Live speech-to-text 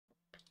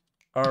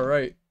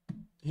Alright,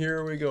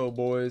 here we go,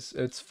 boys.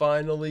 It's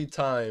finally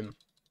time.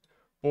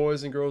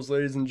 Boys and girls,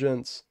 ladies and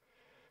gents.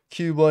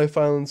 Cube Life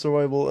Island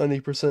Survival any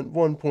percent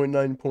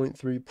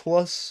 1.9.3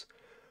 plus.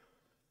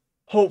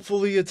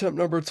 Hopefully, attempt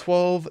number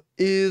 12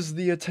 is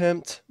the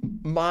attempt.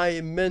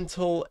 My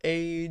mental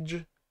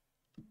age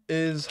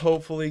is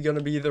hopefully going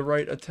to be the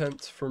right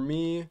attempt for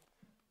me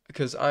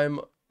because I'm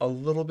a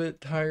little bit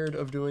tired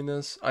of doing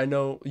this. I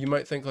know you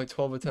might think like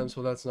 12 attempts,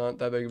 well, that's not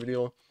that big of a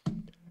deal.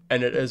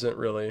 And it isn't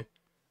really.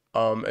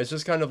 It's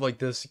just kind of like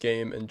this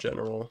game in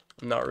general.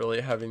 I'm not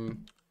really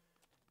having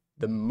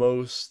the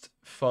most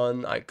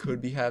fun I could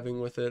be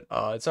having with it.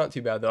 It's not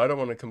too bad though. I don't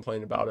want to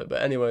complain about it.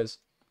 But anyways,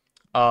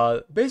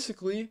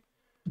 basically,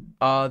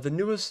 the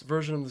newest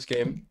version of this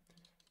game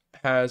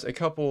has a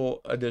couple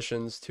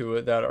additions to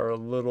it that are a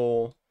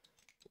little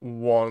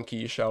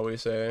wonky, shall we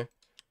say.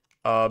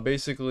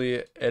 Basically,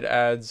 it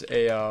adds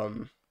a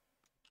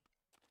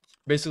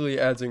basically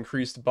adds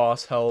increased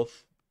boss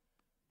health,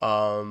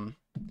 um,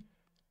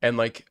 and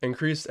like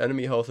increased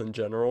enemy health in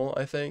general,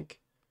 I think,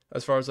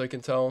 as far as I can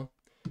tell.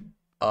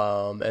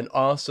 And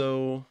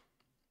also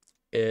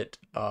it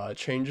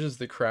changes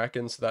the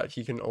Kraken so that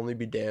he can only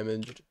be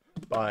damaged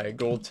by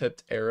gold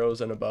tipped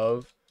arrows and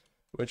above,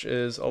 which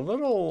is a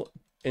little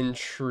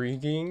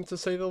intriguing to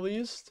say the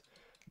least.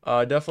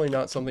 Definitely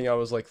not something I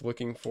was like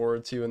looking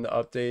forward to in the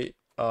update.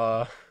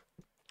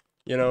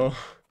 You know,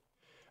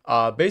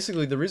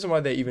 basically the reason why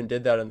they even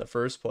did that in the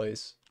first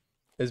place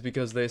is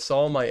because they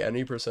saw my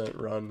any percent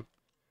run,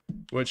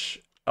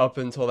 which up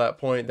until that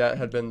point that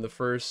had been the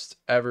first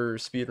ever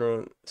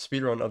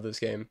speedrun of this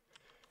game.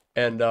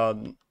 And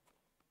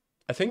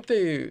I think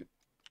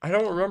I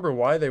don't remember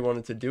why they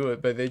wanted to do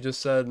it, but they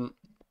just said,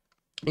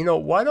 you know,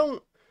 why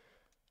don't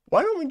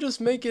we just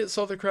make it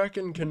so the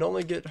Kraken can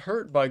only get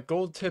hurt by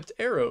gold tipped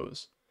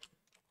arrows?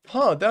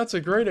 Huh, that's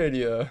a great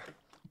idea.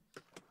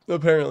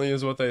 Apparently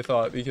is what they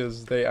thought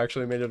because they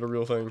actually made it a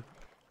real thing.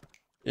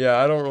 Yeah,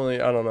 I don't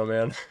know,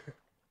 man.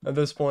 At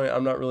this point,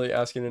 I'm not really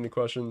asking any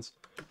questions.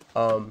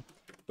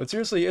 But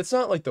seriously, it's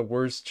not like the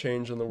worst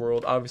change in the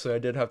world. Obviously, I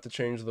did have to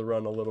change the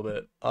run a little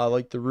bit. I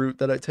like the route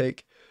that I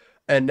take.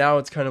 And now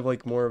it's kind of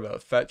like more of a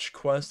fetch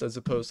quest as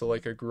opposed to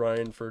like a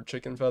grind for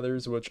chicken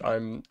feathers, which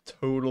I'm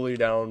totally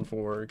down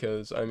for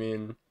because, I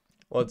mean,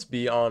 let's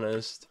be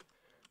honest,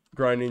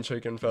 grinding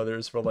chicken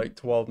feathers for like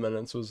 12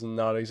 minutes was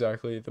not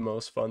exactly the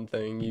most fun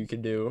thing you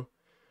could do.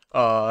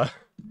 Uh,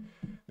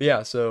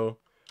 yeah, so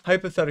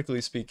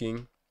hypothetically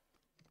speaking,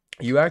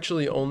 you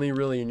actually only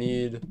really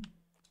need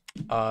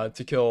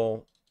to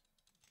kill.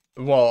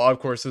 Well, of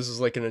course, this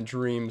is like in a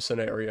dream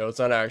scenario. It's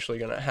not actually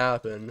going to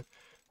happen.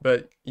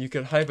 But you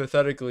could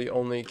hypothetically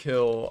only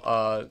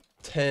kill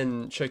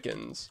 10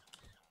 chickens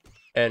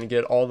and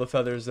get all the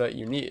feathers that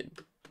you need.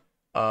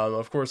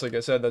 Of course, like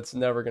I said, that's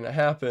never going to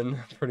happen,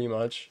 pretty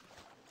much.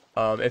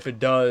 If it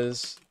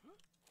does,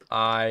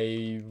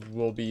 I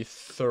will be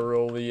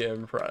thoroughly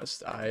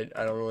impressed. I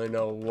don't really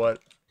know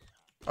what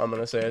I'm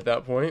going to say at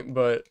that point,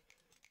 but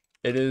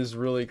it is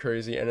really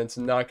crazy, and it's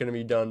not going to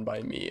be done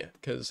by me,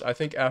 because I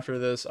think after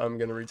this, I'm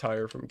going to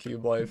retire from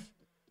Cube Life.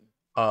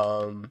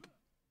 Um,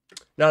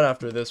 Not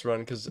after this run,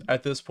 because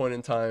at this point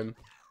in time,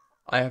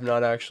 I have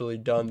not actually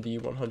done the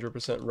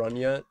 100% run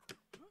yet.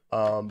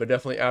 But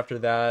definitely after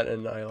that,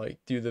 and I like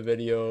do the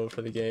video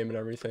for the game and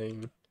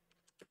everything,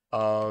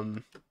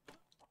 um,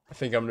 I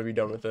think I'm gonna be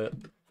done with it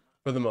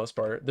for the most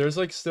part. There's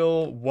like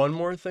still one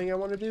more thing I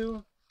want to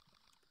do.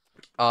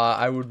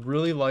 I would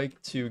really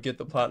like to get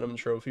the platinum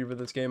trophy for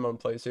this game on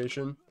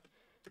PlayStation,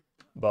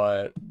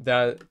 but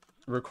that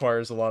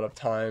requires a lot of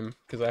time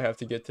because I have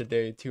to get to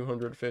day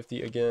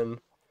 250 again.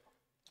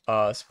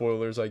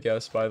 Spoilers, I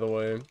guess, by the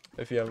way,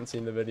 if you haven't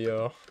seen the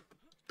video.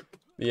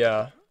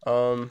 Yeah,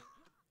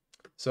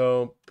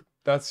 so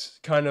that's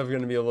kind of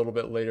going to be a little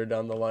bit later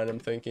down the line, I'm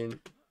thinking.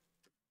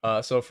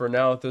 So for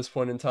now, at this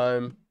point in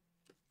time,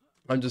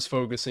 I'm just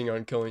focusing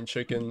on killing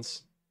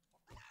chickens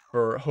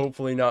for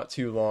hopefully not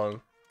too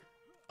long.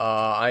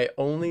 I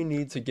only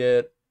need to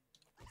get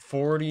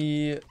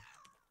 40,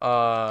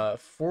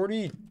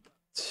 40,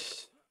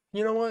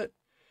 you know what?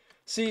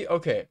 See,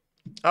 okay,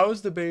 I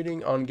was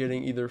debating on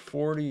getting either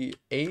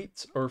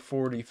 48 or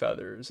 40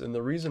 feathers, and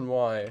the reason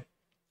why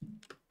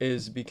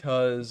is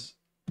because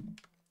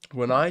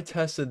when I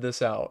tested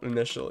this out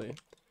initially,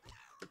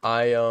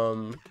 I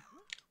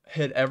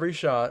hit every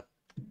shot.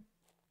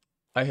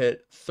 I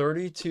hit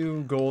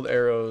 32 gold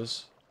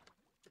arrows,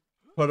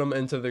 put them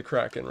into the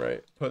Kraken,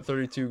 right? Put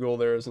 32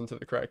 gold arrows into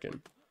the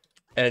Kraken,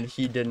 and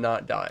he did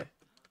not die.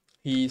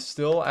 He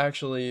still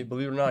actually,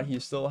 believe it or not, he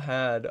still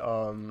had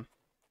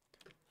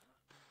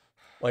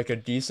like a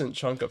decent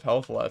chunk of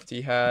health left.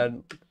 He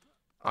had,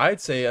 I'd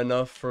say,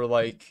 enough for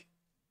like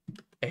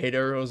 8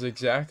 arrows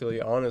exactly,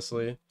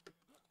 honestly.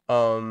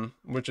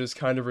 Which is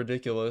kind of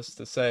ridiculous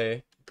to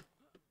say.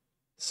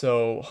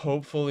 So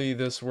hopefully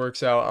this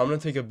works out. I'm gonna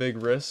take a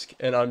big risk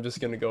and I'm just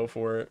gonna go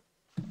for it.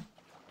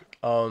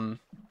 Um,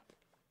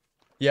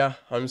 yeah,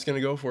 I'm just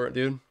gonna go for it,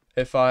 dude.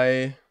 If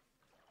I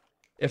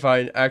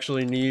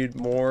actually need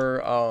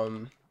more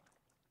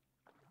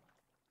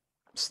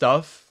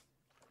stuff,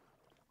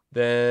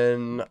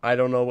 then I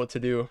don't know what to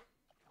do.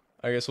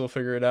 I guess we'll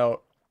figure it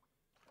out.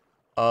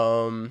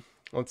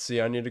 Let's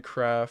see. I need to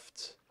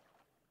craft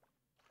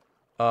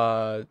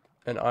an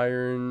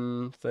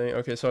iron thing.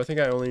 Okay, so I think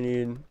I only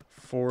need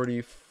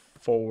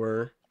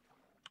 44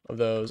 of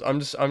those.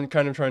 I'm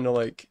kind of trying to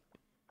like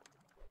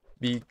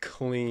be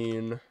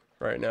clean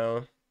right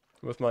now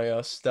with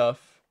my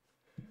stuff.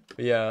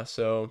 But yeah,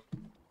 so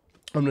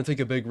I'm gonna take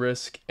a big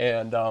risk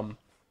and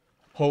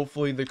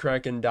hopefully the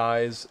Kraken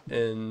dies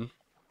in,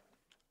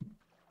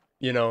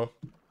 you know,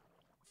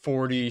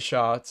 40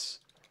 shots.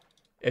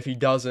 If he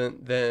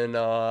doesn't, then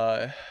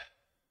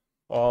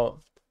well,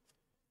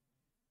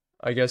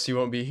 I guess you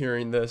won't be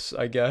hearing this,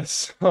 I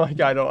guess. Like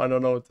I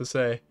don't know what to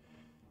say.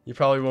 You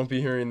probably won't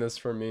be hearing this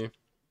from me.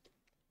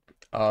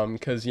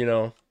 'Cause you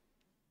know,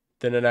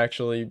 didn't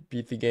actually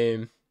beat the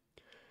game.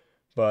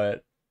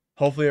 But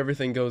hopefully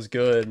everything goes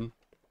good.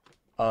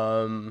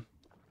 Um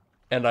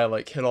and I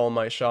like hit all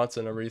my shots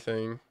and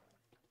everything.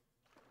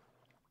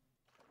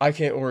 I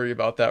can't worry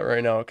about that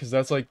right now because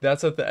that's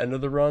at the end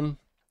of the run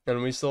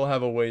and we still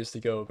have a ways to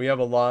go. We have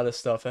a lot of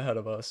stuff ahead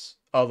of us.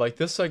 Like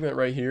this segment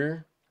right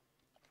here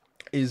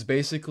is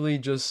basically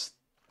just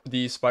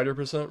the spider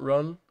percent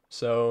run.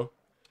 So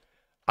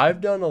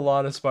I've done a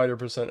lot of spider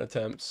percent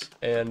attempts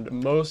and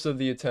most of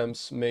the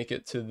attempts make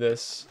it to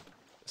this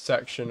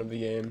section of the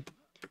game.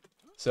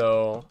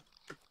 So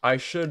I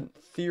should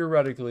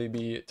theoretically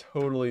be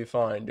totally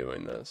fine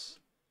doing this.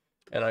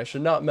 And I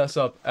should not mess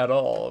up at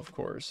all, of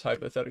course,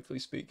 hypothetically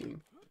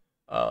speaking.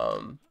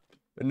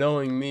 But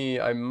knowing me,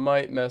 I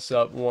might mess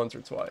up once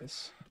or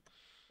twice.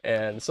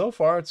 And so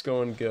far, it's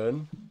going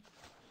good.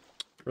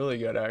 Really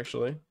good,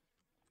 actually.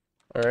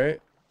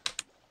 Alright.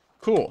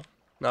 Cool.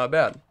 Not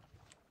bad.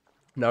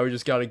 Now we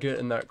just gotta get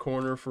in that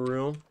corner for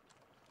real.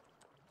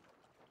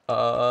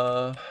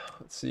 Let's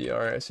see.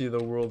 Alright, I see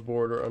the world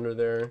border under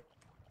there.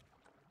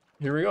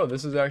 Here we go.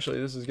 This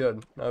is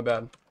good. Not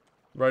bad.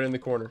 Right in the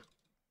corner.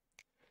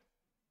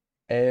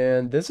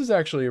 And this is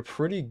actually a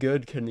pretty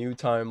good canoe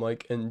time,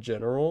 like, in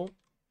general.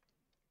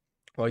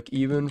 Like,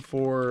 even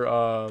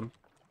for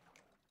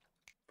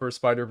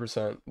spider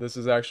percent, this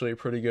is actually a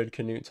pretty good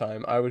canoe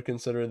time. I would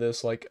consider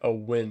this, like, a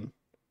win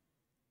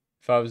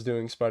if I was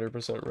doing spider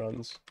percent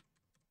runs.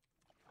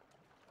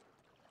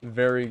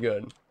 Very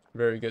good.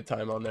 Very good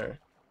time on there.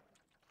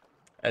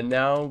 And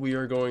now we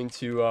are going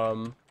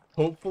to,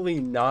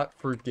 hopefully not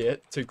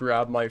forget to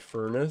grab my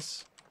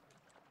furnace.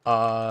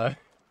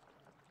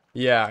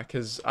 Yeah,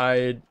 because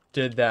I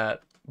did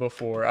that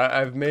before.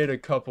 I've got a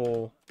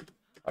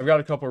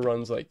couple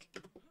runs, like,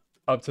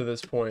 up to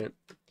this point.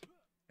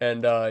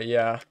 And,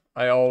 yeah,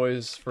 I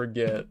always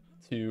forget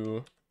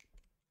to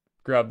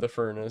grab the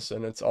furnace,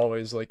 and it's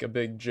always, like, a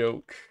big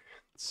joke.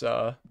 It's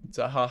a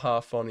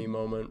haha funny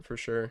moment, for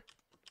sure.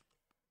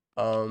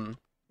 I'm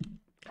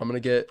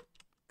gonna get a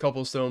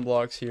couple stone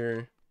blocks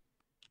here.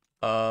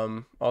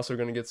 Also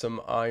gonna get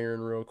some iron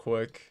real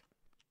quick.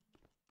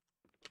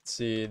 Let's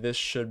see, this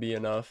should be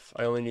enough.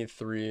 I only need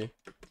 3.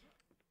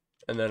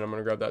 And then I'm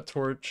gonna grab that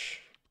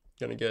torch.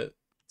 Gonna get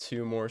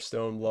 2 more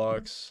stone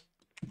blocks.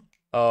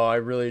 Oh, I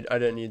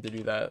didn't need to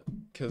do that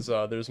because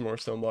there's more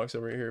stone blocks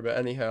over here. But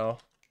anyhow,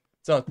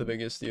 it's not the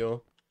biggest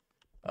deal.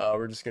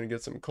 We're just gonna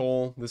get some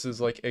coal. This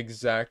is like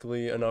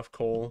exactly enough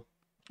coal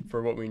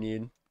for what we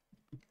need,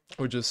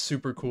 which is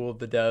super cool of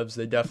the devs.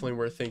 They definitely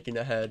were thinking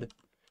ahead.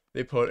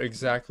 They put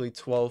exactly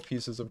 12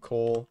 pieces of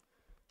coal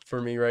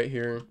for me right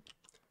here.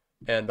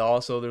 And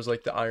also there's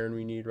like the iron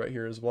we need right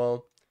here as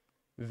well.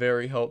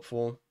 Very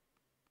helpful.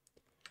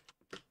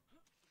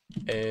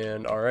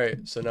 And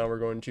alright, so now we're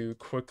going to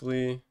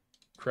quickly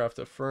craft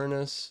a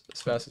furnace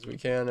as fast as we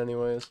can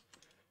anyways.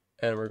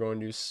 And we're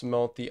going to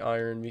smelt the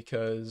iron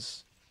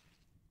because...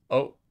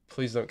 Oh,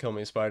 please don't kill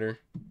me, spider.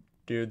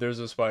 Dude, there's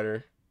a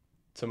spider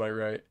to my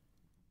right.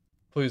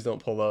 Please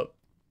don't pull up.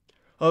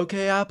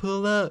 Okay, I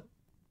pull up.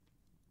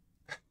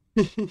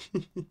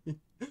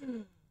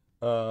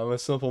 I'm a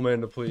simple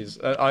man to please.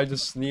 I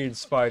just need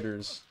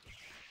spiders.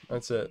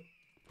 That's it.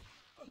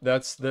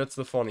 That's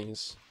the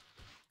funnies.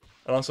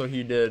 And also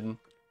he did,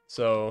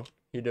 so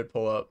he did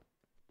pull up.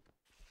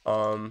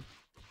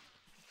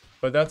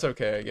 But that's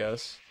okay, I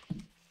guess.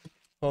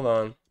 Hold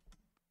on.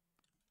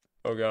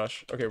 Oh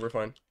gosh. Okay, we're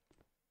fine.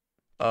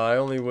 I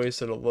only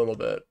wasted a little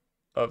bit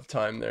of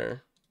time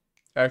there.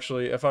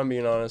 Actually, if I'm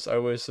being honest, I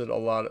wasted a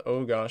lot.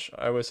 Oh gosh,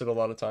 I wasted a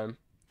lot of time.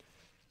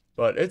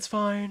 But it's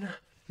fine.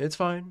 It's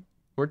fine.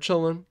 We're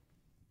chilling.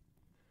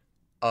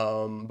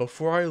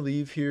 Before I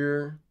leave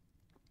here,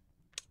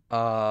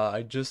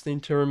 I just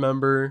need to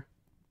remember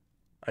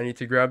I need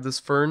to grab this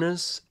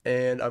furnace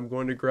and I'm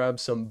going to grab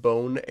some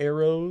bone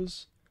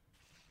arrows.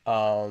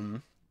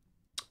 And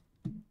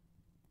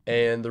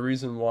the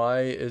reason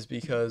why is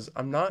because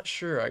I'm not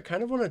sure. I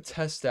kind of want to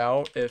test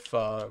out if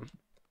the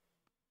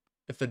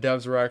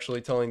devs were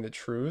actually telling the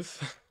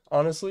truth,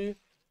 honestly,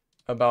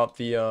 about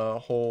the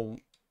whole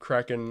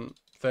Kraken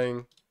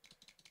thing.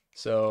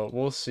 So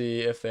we'll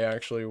see if they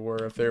actually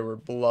were, if they were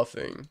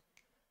bluffing.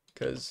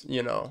 Because,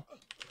 you know.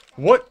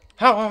 What?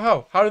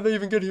 How did they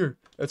even get here?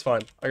 It's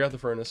fine. I got the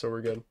furnace, so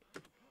we're good.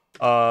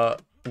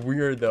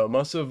 Weird though.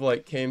 Must have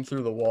like came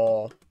through the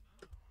wall.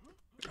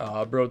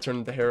 Bro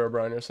turned into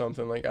Herobrine or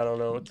something. Like I don't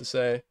know what to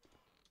say.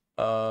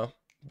 Uh,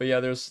 but yeah,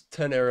 there's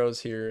 10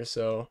 arrows here,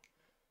 so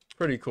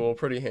pretty cool,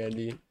 pretty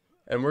handy.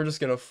 And we're just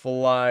gonna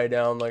fly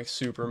down like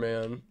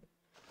Superman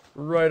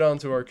right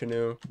onto our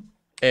canoe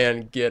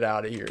and get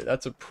out of here.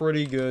 That's a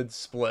pretty good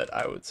split,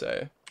 I would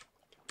say.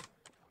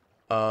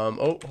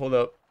 Oh, hold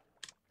up.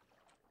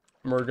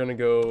 We're gonna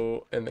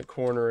go in the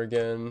corner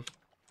again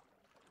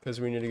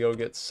because we need to go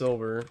get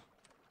silver.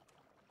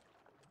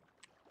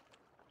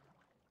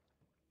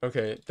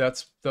 Okay,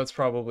 that's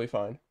probably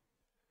fine.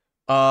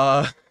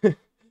 Uh,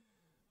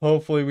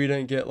 hopefully we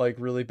didn't get like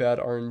really bad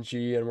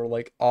RNG and we're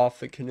like off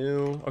the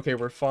canoe. Okay,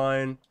 we're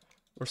fine.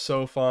 We're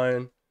so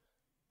fine.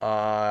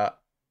 Uh,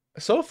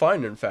 so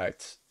fine in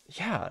fact.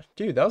 Yeah,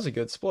 dude, that was a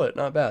good split.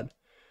 Not bad.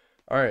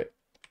 All right.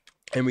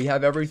 And we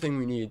have everything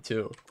we need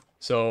too.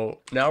 So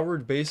now we're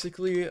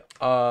basically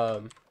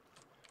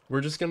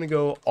we're just gonna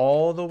go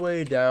all the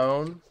way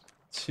down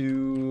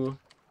to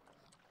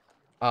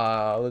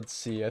let's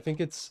see, I think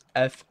it's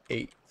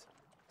F8.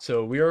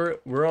 So we're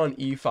on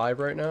E5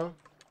 right now.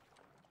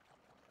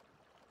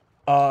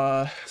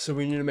 So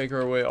we need to make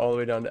our way all the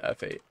way down to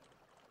F8.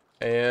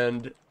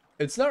 And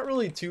it's not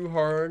really too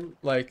hard,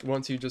 like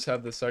once you just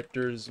have the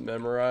sectors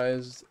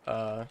memorized.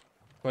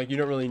 Like you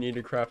don't really need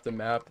to craft a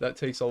map. That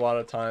takes a lot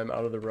of time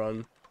out of the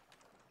run.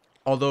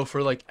 Although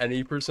for like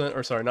any percent,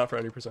 or sorry, not for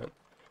any percent,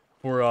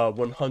 for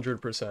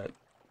 100%, I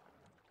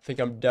think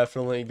I'm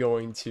definitely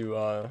going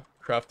to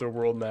craft a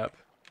world map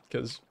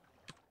because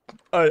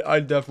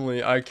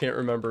I can't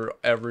remember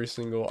every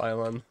single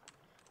island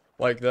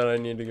like that I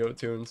need to go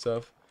to and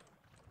stuff.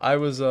 I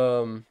was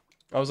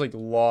like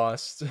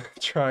lost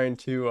trying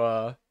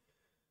to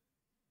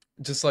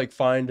just like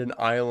find an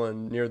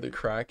island near the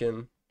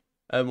Kraken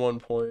at one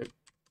point.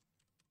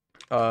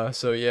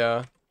 So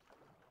yeah,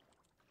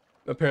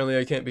 apparently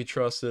I can't be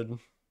trusted,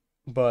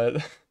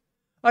 but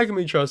I can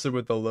be trusted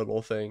with the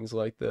little things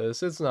like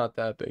this. It's not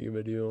that big of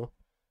a deal.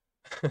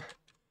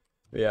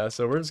 Yeah,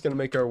 so we're just gonna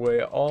make our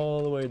way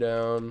all the way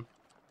down,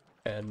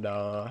 and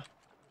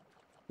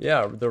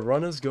yeah, the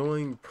run is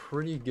going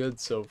pretty good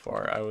so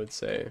far, I would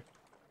say.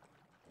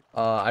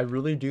 I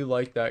really do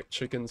like that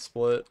chicken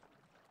split.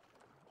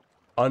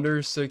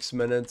 Under 6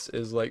 minutes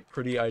is like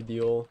pretty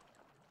ideal.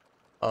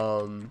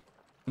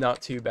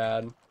 Not too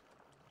bad.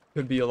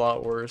 Could be a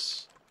lot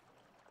worse.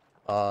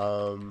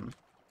 Um,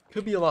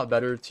 could be a lot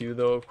better too,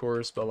 though, of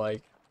course, but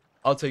like,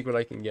 I'll take what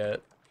I can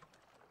get.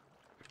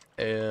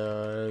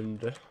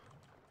 And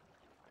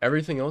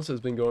everything else has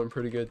been going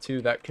pretty good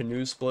too. That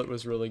canoe split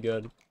was really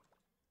good.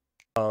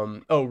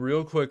 Oh,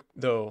 real quick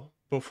though,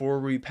 before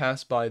we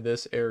pass by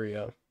this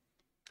area,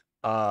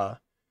 uh,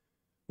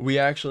 we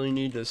actually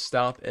need to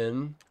stop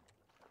in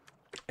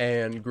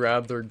and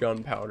grab their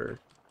gunpowder.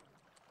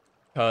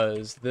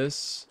 Because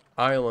this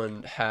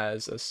island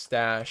has a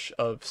stash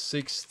of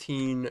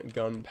 16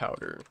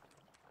 gunpowder.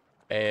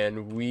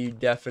 And we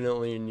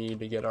definitely need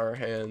to get our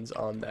hands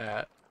on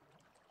that.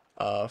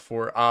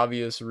 For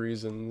obvious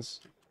reasons,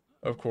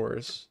 of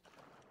course.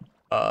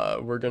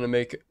 We're gonna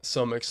make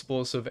some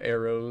explosive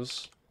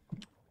arrows.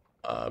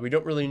 We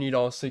don't really need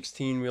all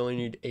 16, we only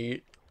need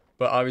 8.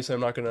 But obviously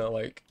I'm not gonna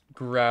like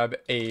grab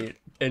 8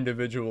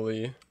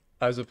 individually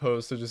as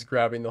opposed to just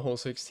grabbing the whole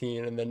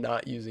 16 and then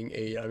not using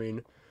 8. I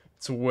mean,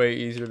 it's way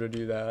easier to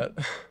do that.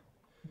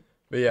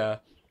 But yeah,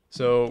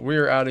 so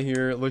we're out of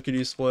here.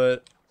 Lickety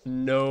split.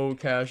 No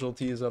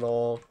casualties at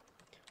all.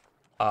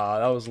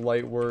 That was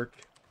light work.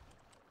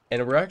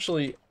 And we're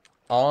actually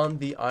on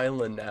the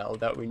island now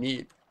that we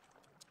need.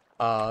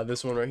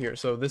 This one right here.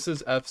 So this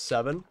is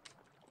F7.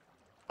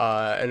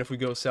 And if we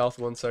go south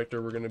one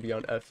sector, we're going to be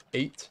on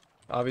F8,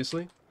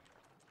 obviously.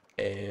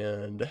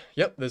 And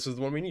yep, this is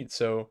the one we need.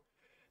 So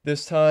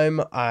this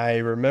time I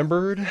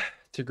remembered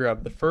to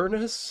grab the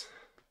furnace.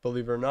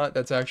 Believe it or not,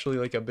 that's actually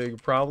like a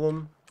big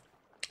problem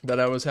that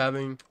I was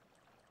having.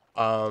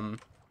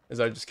 Is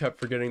I just kept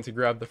forgetting to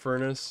grab the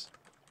furnace.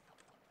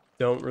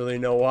 Don't really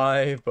know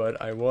why, but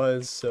I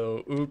was,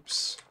 so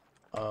oops.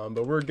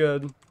 But we're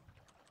good.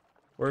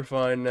 We're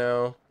fine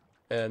now.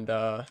 And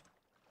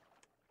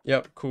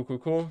yep,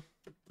 cool.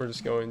 We're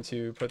just going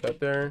to put that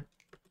there.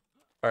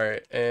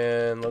 Alright,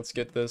 and let's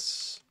get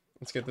this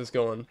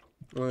going.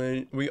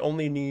 We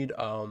only need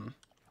a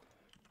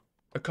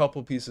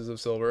couple pieces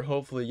of silver.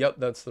 Hopefully, yep,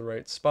 that's the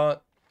right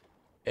spot.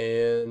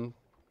 And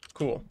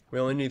cool. We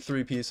only need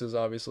 3 pieces,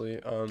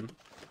 obviously.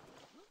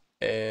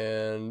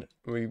 And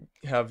we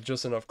have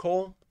just enough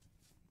coal.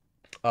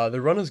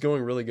 The run is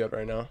going really good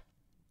right now.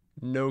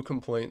 No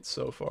complaints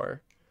so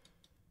far.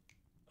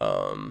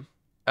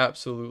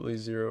 Absolutely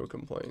 0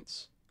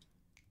 complaints.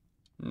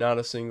 Not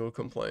a single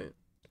complaint.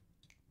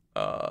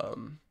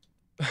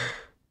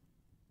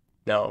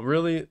 No,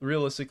 really,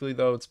 realistically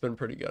though, it's been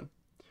pretty good.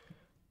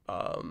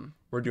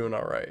 We're doing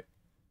all right.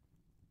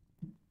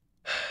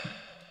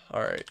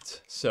 All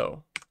right,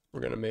 so we're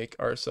gonna make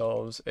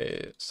ourselves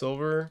a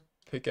silver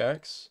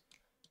pickaxe.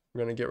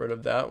 We're gonna get rid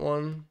of that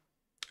one,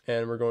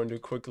 and we're going to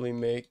quickly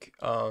make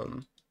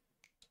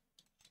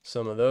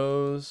some of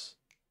those.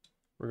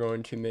 We're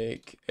going to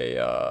make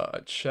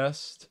a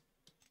chest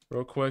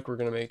real quick. We're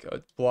going to make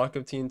a block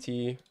of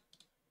TNT,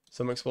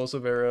 some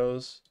explosive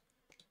arrows,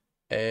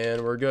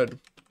 and we're good.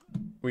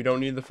 We don't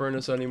need the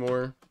furnace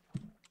anymore.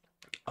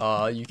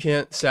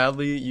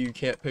 Sadly, you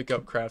can't pick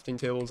up crafting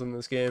tables in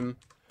this game.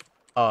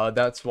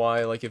 That's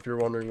why, like, if you're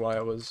wondering why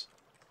I was,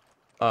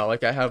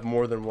 like, I have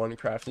more than one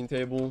crafting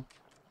table.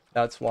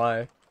 That's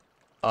why,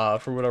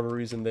 for whatever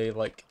reason, they,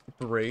 like,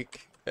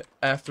 break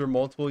after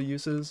multiple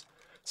uses.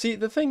 See,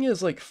 the thing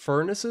is, like,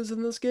 furnaces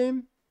in this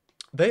game,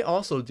 they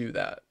also do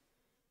that.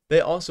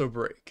 They also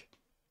break.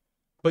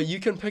 But you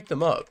can pick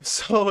them up.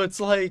 So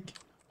it's like,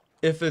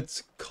 if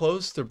it's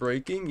close to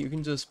breaking, you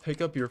can just pick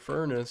up your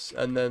furnace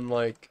and then,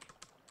 like,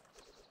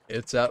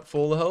 it's at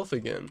full health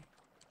again.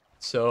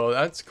 So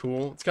that's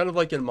cool. It's kind of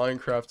like in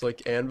Minecraft,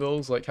 like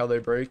anvils, like how they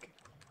break.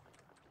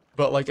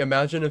 But like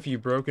imagine if you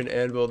broke an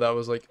anvil that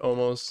was like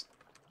almost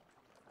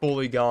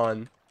fully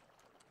gone,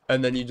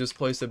 and then you just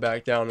placed it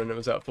back down and it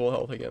was at full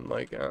health again.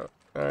 Like, you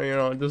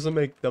know, it doesn't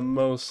make the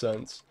most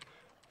sense.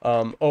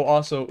 Oh,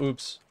 also,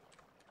 oops.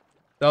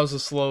 That was a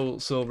slow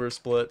silver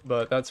split,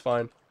 but that's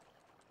fine.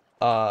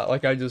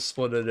 Like I just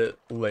splitted it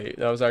late.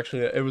 That was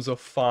actually, it was a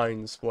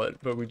fine split,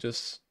 but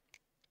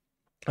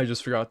I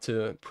just forgot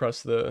to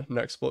press the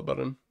next split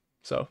button.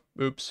 So,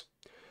 oops.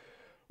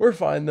 We're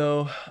fine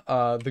though.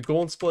 The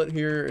gold split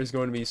here is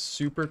going to be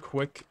super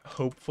quick,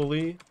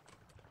 hopefully.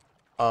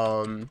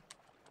 The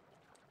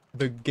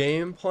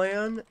game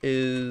plan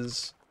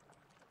is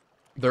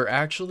there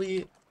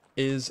actually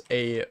is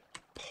a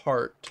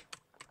part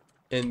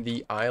in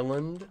the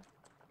island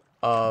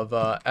of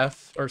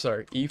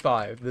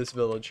E5, this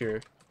village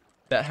here,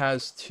 that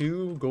has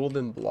 2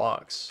 golden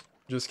blocks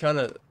just kind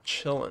of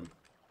chilling.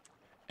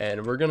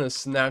 And we're gonna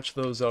snatch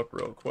those up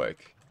real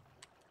quick.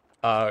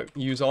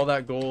 Use all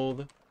that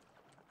gold,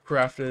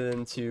 craft it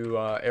into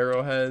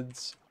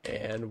arrowheads,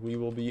 and we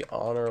will be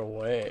on our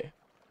way.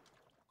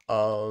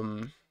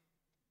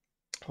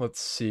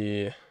 Let's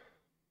see.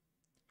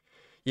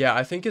 Yeah,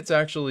 I think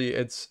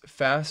it's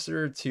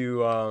faster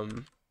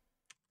to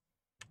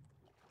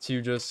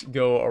just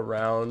go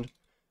around.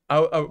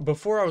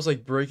 Before I was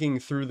like breaking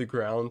through the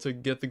ground to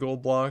get the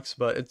gold blocks,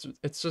 but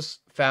it's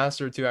just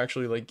faster to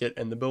actually like get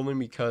in the building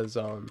because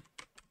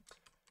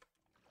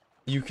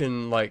you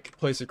can like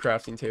place a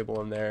crafting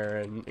table in there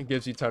and it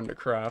gives you time to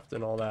craft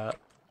and all that.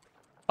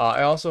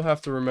 I also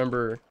have to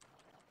remember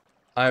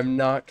I'm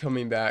not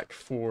coming back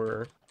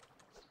for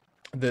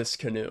this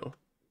canoe.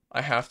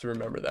 I have to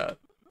remember that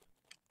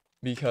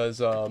because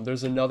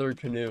there's another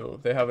canoe.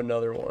 They have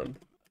another one,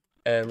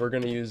 and we're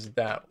gonna use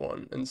that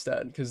one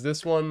instead because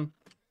this one,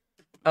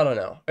 I don't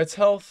know, its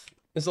health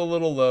is a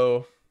little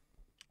low,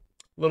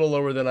 a little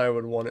lower than I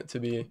would want it to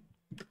be.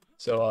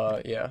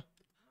 So yeah,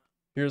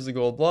 here's the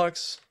gold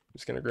blocks.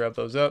 Just gonna grab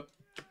those up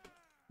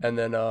and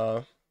then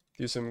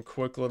do some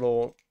quick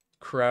little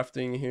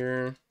crafting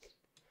here.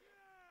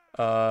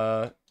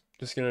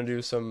 Just gonna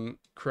do some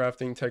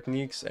crafting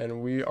techniques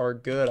and we are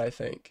good, I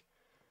think.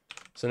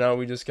 So now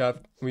we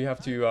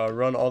have to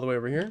run all the way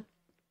over here,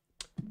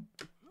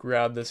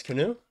 grab this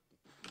canoe,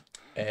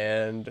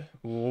 and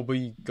we'll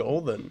be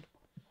golden.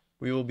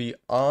 We will be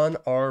on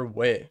our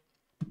way.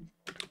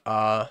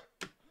 At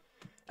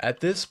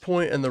this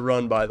point in the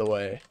run, by the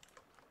way,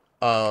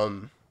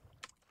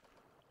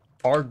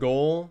 our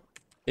goal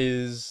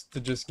is to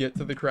just get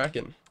to the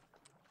Kraken.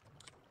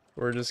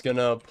 We're just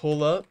gonna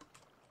pull up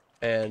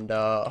and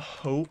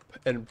hope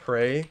and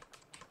pray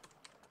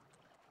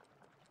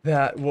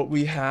that what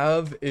we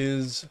have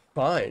is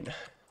fine.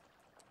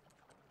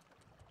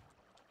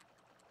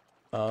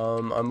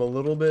 I'm a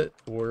little bit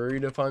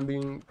worried if I'm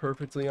being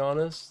perfectly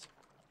honest,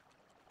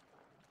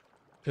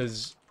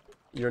 because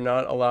you're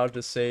not allowed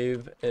to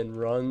save in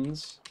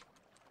runs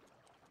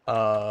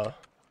for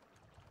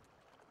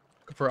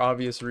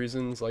obvious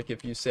reasons. Like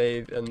if you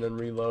save and then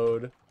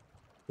reload,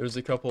 there's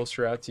a couple of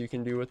strats you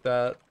can do with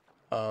that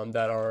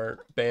that are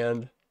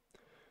banned,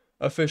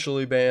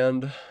 officially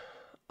banned.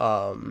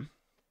 But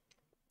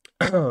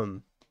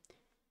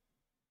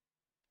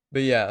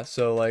yeah,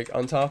 so like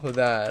on top of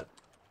that,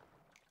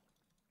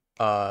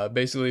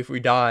 basically if we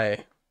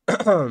die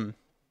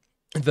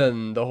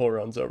then the whole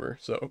run's over.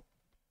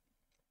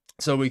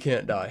 So we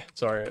can't die.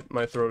 Sorry,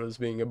 my throat is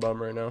being a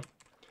bum right now.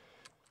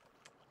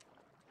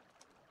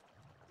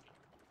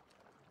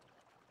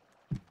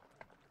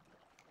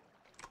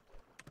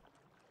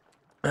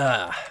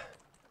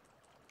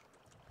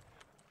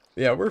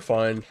 Yeah, we're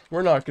fine.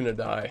 We're not gonna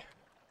die.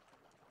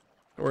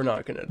 We're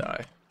not gonna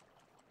die.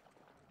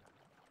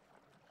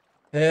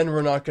 And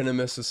we're not gonna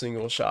miss a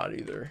single shot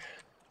either.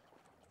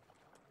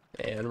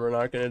 And we're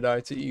not gonna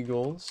die to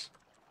eagles.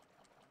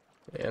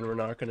 And we're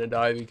not gonna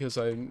die because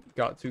I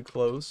got too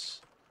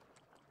close.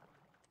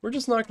 We're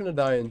just not gonna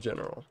die in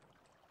general.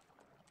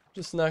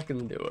 Just not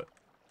gonna do it.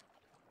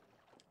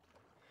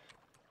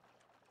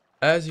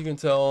 As you can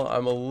tell,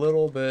 I'm a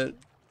little bit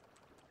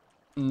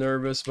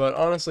nervous, but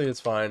honestly, it's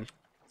fine.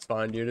 It's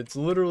fine, dude. It's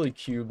literally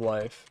cube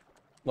life.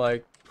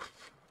 Like,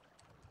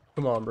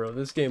 come on, bro.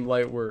 This game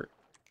light work.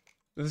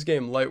 This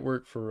game light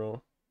work for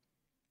real.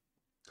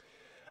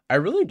 I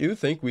really do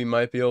think we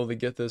might be able to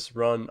get this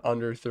run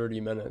under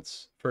 30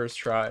 minutes. First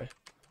try.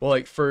 Well,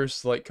 like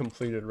first like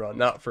completed run,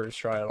 not first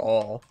try at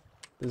all.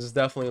 This is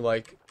definitely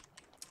like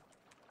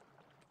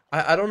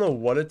I don't know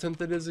what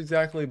attempt it is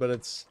exactly, but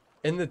it's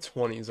in the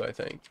 20s, I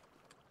think.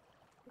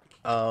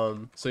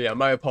 So yeah,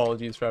 my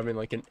apologies for having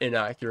like an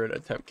inaccurate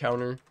attempt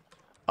counter.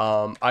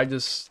 I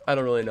don't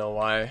really know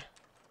why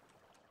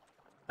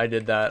I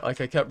did that.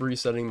 Like I kept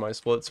resetting my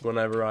splits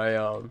whenever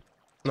I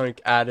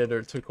like added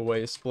or took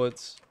away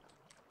splits.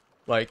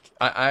 Like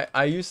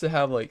I used to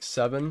have like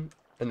 7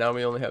 and now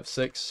we only have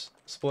 6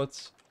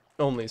 splits.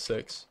 Only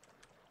 6.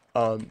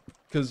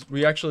 Because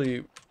we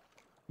actually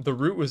the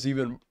route was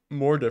even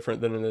more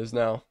different than it is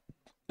now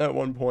at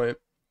one point.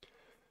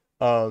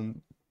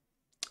 Um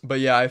but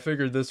yeah, I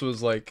figured this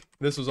was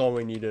all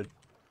we needed.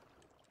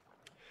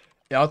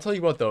 Yeah, I'll tell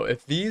you what though,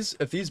 if these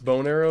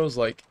bone arrows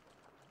like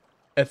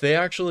if they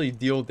actually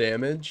deal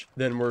damage,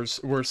 then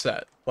we're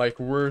set. Like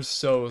we're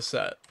so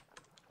set.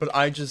 But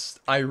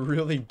I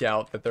really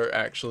doubt that they're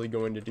actually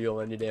going to deal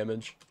any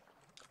damage.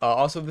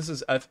 Also, this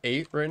is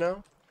F8 right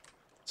now,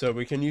 so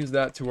we can use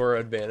that to our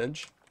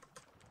advantage.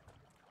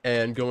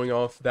 And going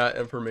off that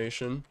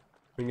information,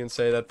 we can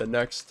say that the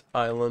next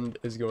island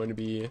is going to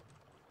be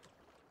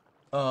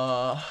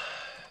uh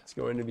it's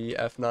going to be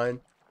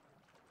F9,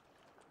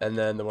 and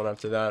then the one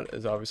after that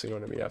is obviously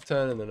going to be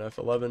F10 and then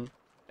F11,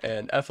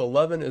 and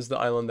F11 is the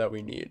island that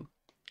we need.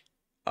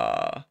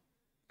 Uh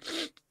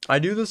I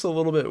do this a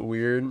little bit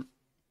weird.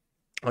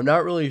 I'm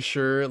not really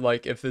sure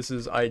like if this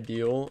is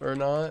ideal or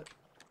not.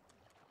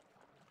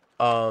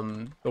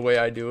 The way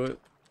I do it.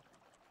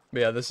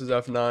 But yeah, this is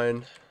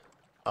F9.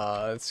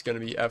 It's gonna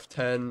be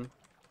F10.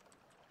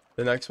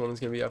 The next one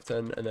is gonna be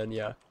F10, and then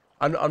yeah.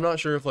 I'm not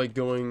sure if like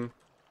going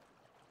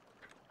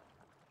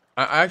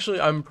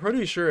I'm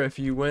pretty sure if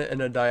you went in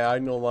a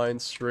diagonal line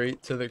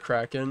straight to the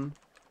Kraken,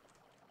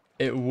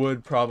 it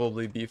would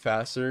probably be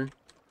faster.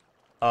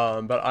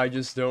 But I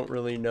just don't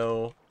really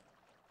know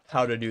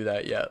how to do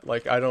that yet.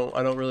 Like I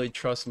don't really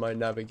trust my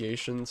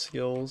navigation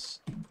skills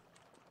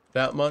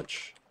that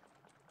much.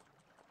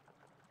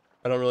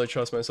 I don't really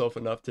trust myself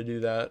enough to do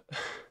that.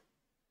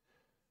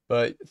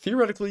 But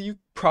theoretically you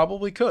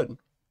probably could.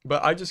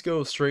 But I just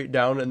go straight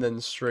down and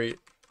then straight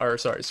or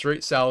sorry,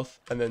 straight south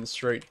and then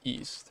straight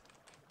east.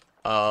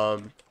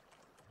 Um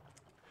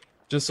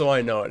just so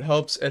I know it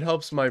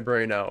helps my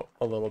brain out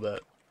a little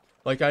bit.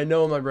 Like I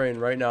know in my brain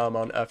right now I'm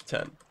on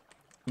F10.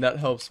 And that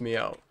helps me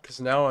out cuz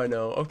now I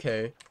know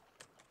okay,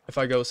 if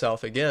I go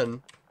south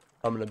again,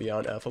 I'm going to be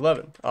on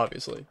F11,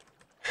 obviously.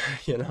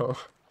 You know.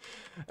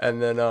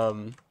 And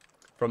then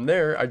from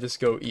there I just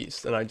go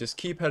east and I just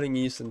keep heading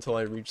east until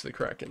I reach the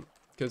Kraken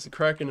because the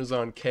Kraken is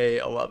on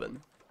K11.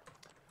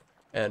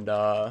 And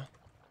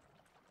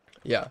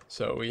yeah,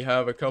 so we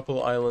have a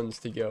couple islands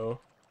to go.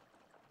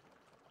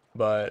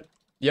 But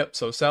yep,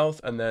 so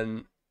south and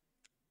then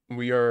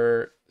we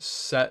are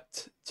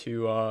set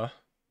to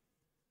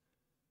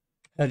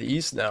head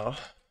east now.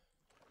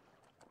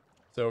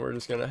 So we're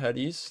just gonna head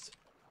east.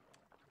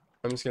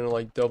 I'm just gonna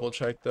like double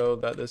check though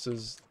that this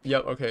is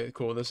yep, okay,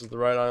 cool. This is the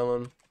right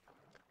island.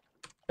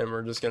 And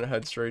we're just gonna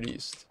head straight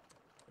east.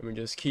 And we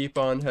just keep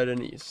on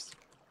heading east.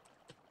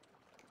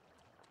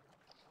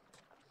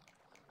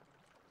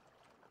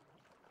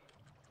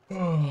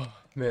 Oh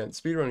man,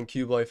 speedrunning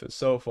Cube Life is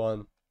so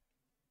fun.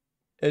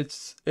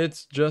 It's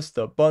just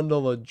a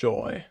bundle of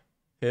joy.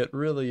 It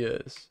really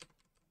is.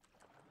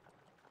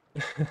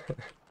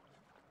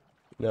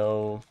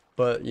 No,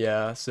 but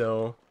yeah,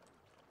 so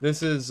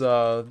this is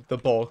the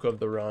bulk of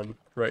the run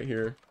right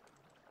here.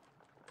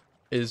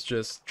 Is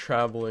just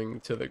traveling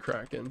to the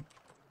Kraken.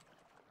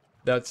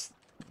 That's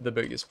the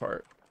biggest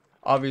part.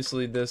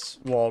 Obviously this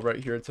wall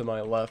right here to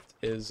my left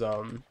is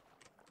the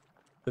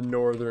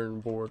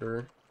northern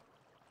border.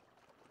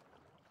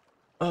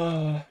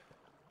 So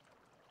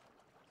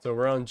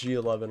we're on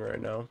G11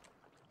 right now.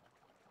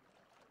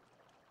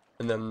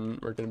 And then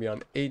we're going to be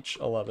on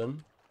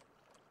H11.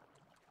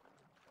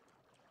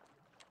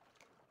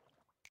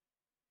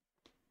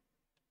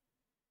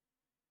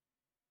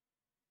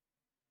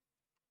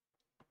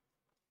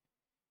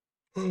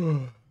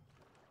 So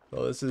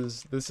this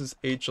is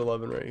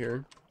H11 right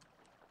here.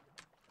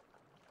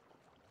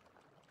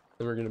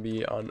 Then we're going to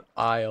be on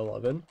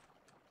I11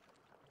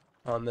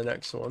 on the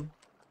next one.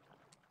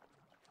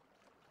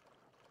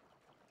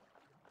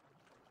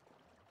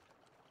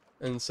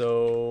 And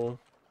so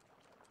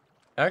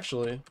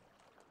actually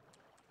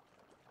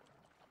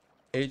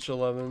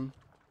H11,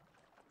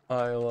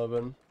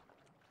 I11,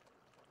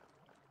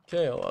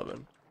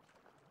 K11.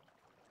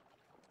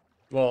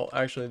 Well,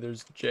 actually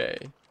there's J.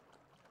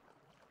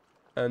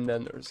 And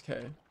then there's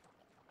K.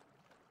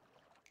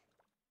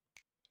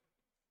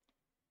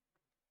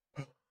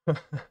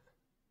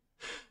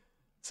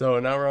 So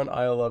now we're on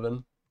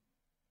I11.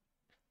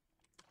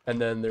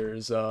 And then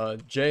there's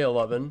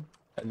J11.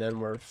 And then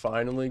we're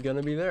finally going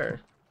to be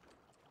there.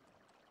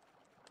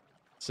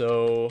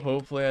 So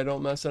hopefully I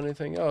don't mess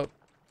anything up.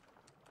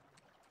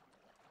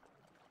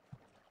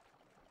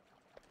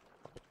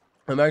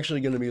 I'm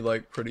actually gonna be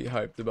like pretty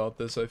hyped about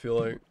this, I feel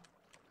like.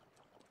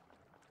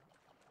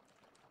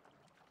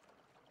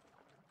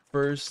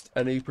 First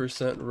any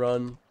percent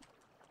run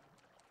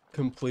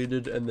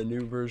completed in the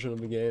new version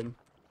of the game.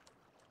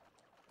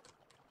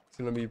 It's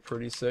gonna be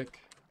pretty sick.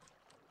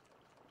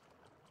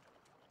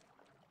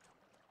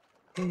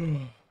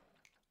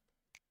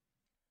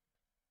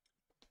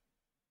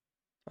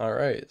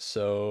 Alright,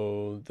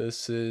 so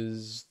this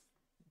is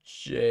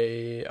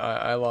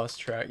I lost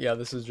track. Yeah,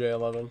 this is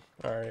J11.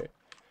 Alright.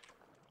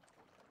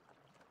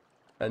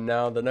 And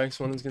now the next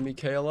one is gonna be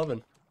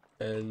K11.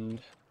 And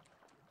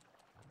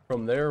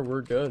from there,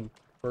 we're good.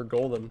 We're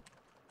golden.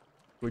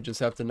 We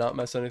just have to not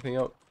mess anything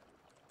up.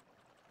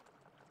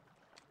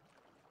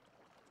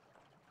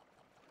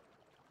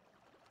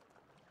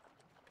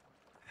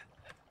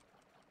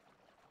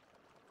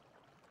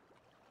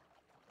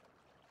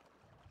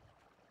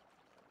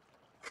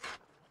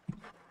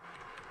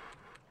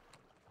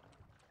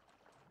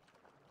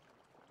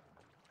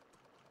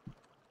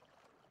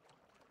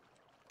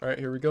 Alright,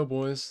 here we go,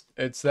 boys.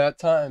 It's that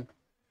time.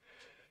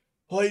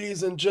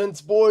 Ladies and gents,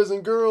 boys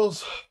and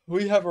girls,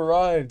 we have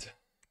arrived.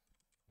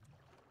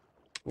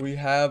 We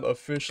have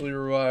officially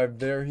arrived.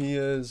 There he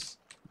is.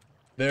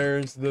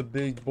 There's the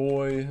big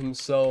boy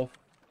himself.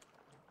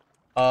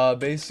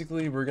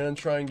 Basically, we're gonna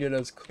try and get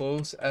as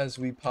close as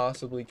we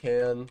possibly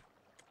can.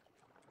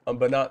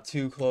 But not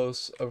too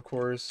close, of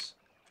course.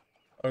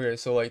 Okay,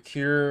 so like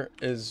here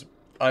is,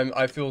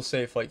 I feel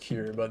safe like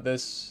here, but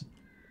this,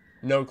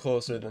 no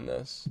closer than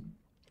this.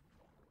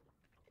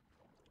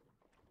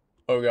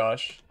 Oh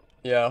gosh.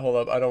 Yeah, hold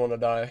up, I don't want to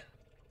die.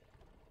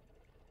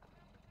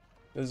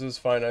 This is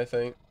fine, I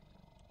think.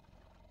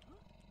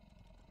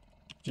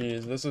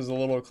 Jeez, this is a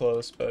little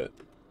close, but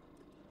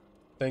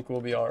I think we'll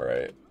be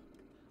alright.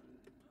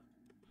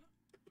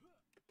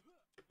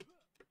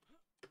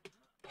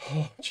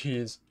 Oh,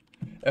 jeez.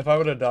 If I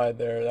would have died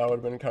there, that would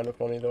have been kind of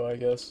funny though, I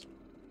guess.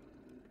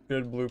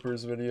 Good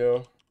bloopers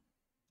video.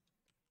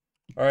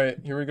 Alright,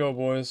 here we go,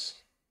 boys.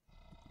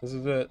 This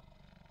is it.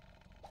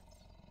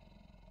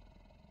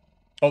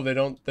 Oh, they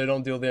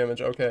don't deal damage.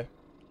 Okay.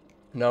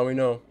 Now we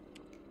know.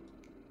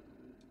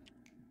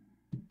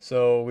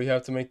 So, we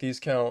have to make these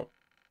count.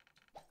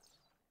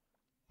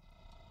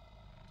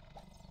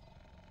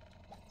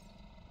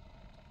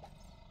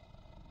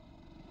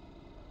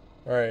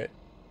 Alright.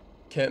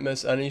 Can't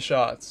miss any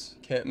shots.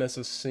 Can't miss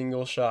a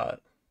single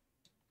shot.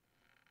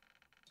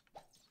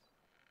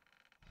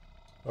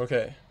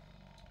 Okay.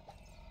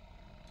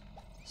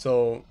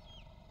 So,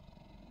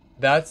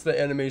 that's the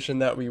animation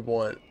that we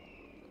want.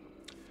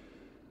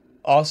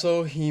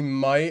 Also, he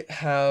might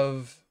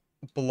have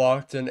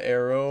blocked an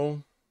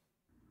arrow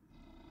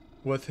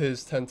with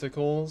his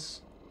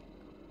tentacles.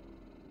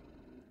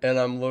 And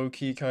I'm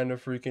low-key kind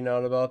of freaking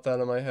out about that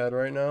in my head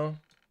right now.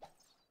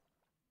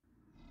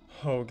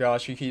 Oh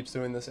gosh, he keeps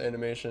doing this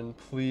animation.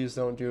 Please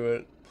don't do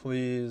it.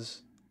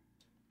 Please.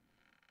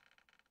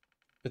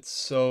 It's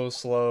so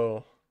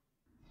slow.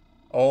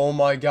 Oh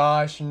my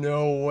gosh,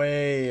 no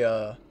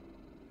way.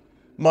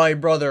 My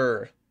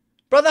brother.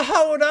 Brother,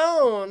 hold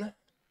on.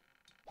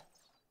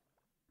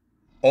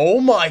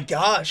 Oh my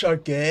gosh,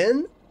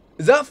 again?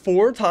 Is that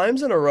 4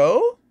 times in a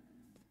row?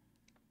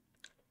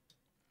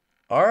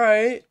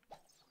 Alright.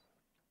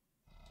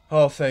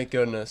 Oh, thank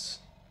goodness.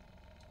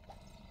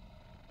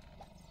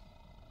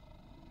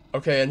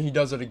 Okay, and he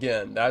does it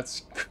again.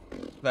 That's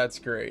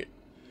great.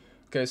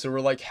 Okay, so we're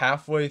like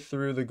halfway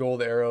through the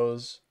gold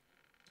arrows.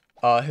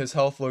 His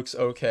health looks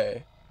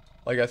okay.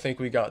 Like, I think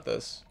we got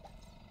this.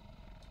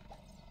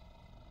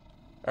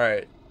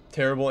 Alright.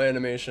 Terrible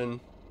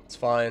animation. It's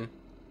fine.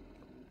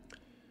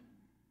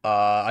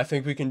 I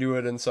think we can do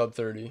it in sub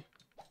 30.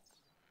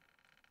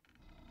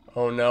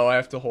 Oh no, I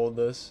have to hold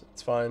this.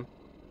 It's fine.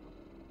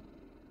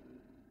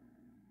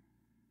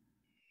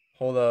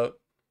 Hold up.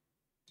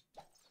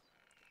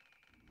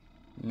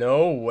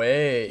 No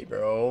way,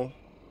 bro.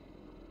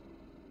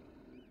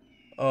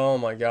 Oh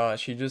my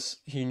gosh,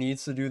 he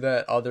needs to do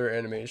that other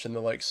animation, the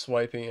like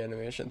swiping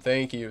animation.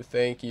 Thank you,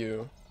 thank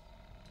you.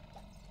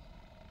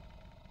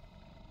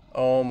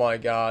 Oh my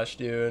gosh,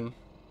 dude.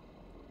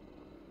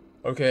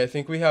 Okay, I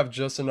think we have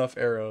just enough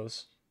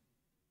arrows.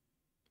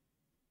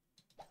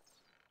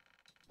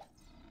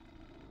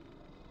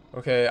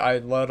 Okay, I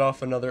let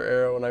off another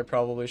arrow and I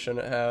probably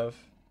shouldn't have.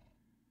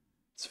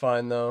 It's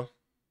fine though.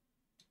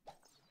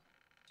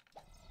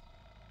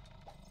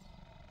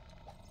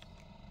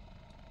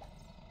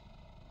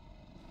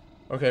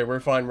 Okay,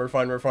 we're fine, we're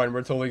fine, we're fine.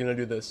 We're totally gonna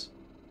do this.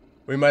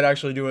 We might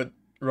actually do it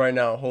right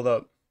now. Hold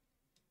up.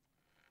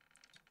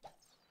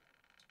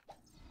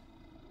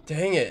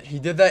 Dang it, he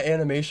did that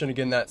animation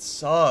again. That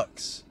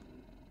sucks.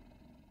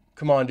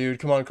 Come on, dude.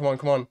 Come on, come on,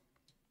 come on.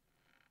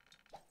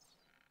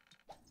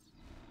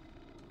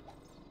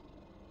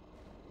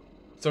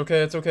 It's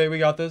okay, it's okay. We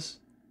got this.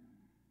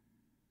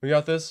 We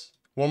got this.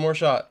 One more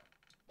shot.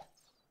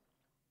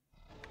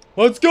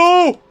 Let's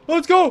go!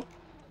 Let's go!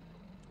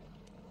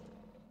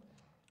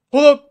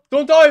 Hold up!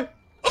 Don't die!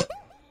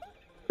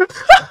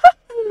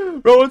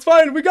 Bro, it's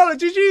fine. We got it.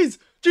 GG's!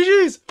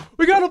 GG's!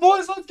 We got it,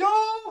 boys! Let's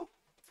go!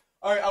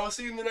 Alright, I will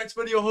see you in the next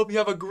video. Hope you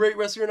have a great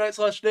rest of your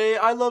night/day.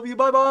 I love you.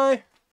 Bye bye.